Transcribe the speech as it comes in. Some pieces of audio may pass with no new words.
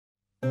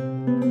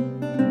I'm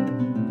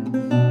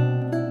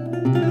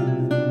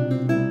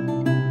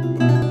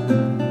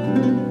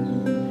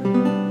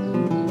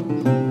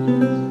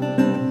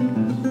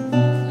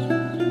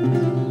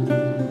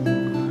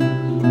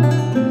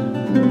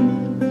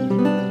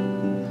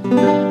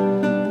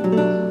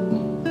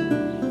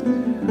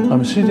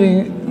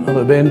sitting on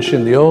a bench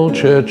in the old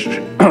church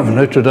of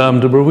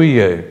Notre-Dame de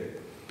Brouillet,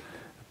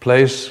 a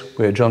place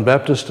where John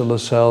Baptist de La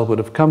Salle would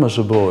have come as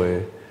a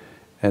boy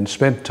and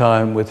spent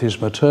time with his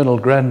maternal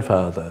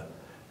grandfather,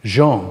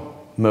 Jean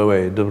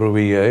Moët de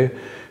Brouillet,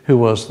 who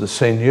was the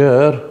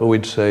seigneur, or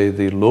we'd say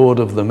the lord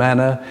of the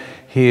manor,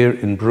 here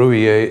in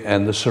Brouillet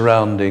and the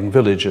surrounding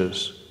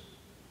villages.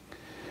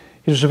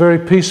 It was a very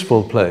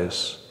peaceful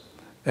place,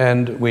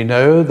 and we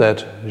know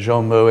that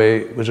Jean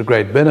Moët was a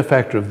great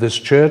benefactor of this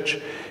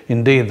church.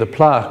 Indeed, the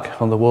plaque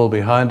on the wall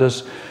behind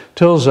us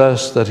tells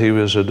us that he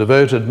was a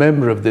devoted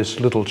member of this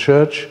little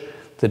church,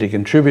 that he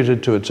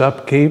contributed to its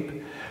upkeep,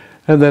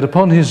 and that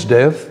upon his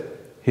death,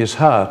 his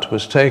heart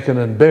was taken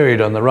and buried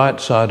on the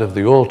right side of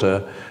the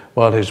altar,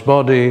 while his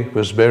body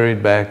was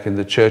buried back in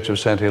the church of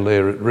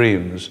Saint-Hilaire at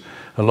Reims,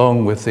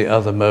 along with the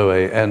other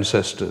Moët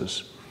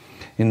ancestors.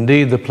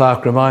 Indeed, the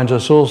plaque reminds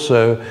us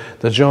also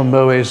that Jean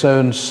Moët's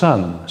own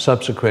son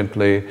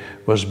subsequently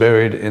was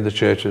buried in the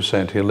church of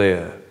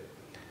Saint-Hilaire.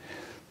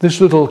 This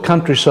little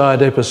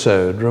countryside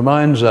episode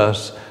reminds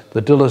us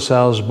that de La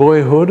Salle's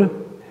boyhood,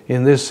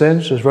 in this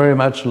sense, was very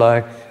much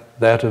like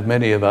that of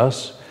many of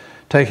us,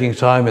 taking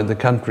time in the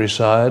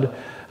countryside,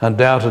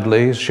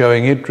 undoubtedly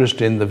showing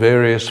interest in the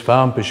various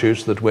farm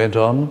pursuits that went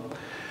on,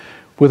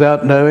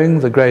 without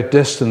knowing the great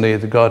destiny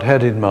that God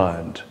had in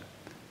mind.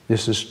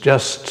 This is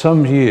just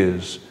some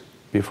years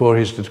before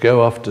he's to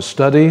go off to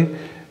study,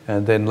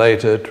 and then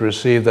later to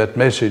receive that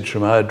message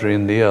from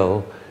Adrien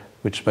Niel,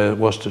 which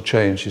was to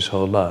change his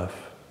whole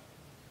life.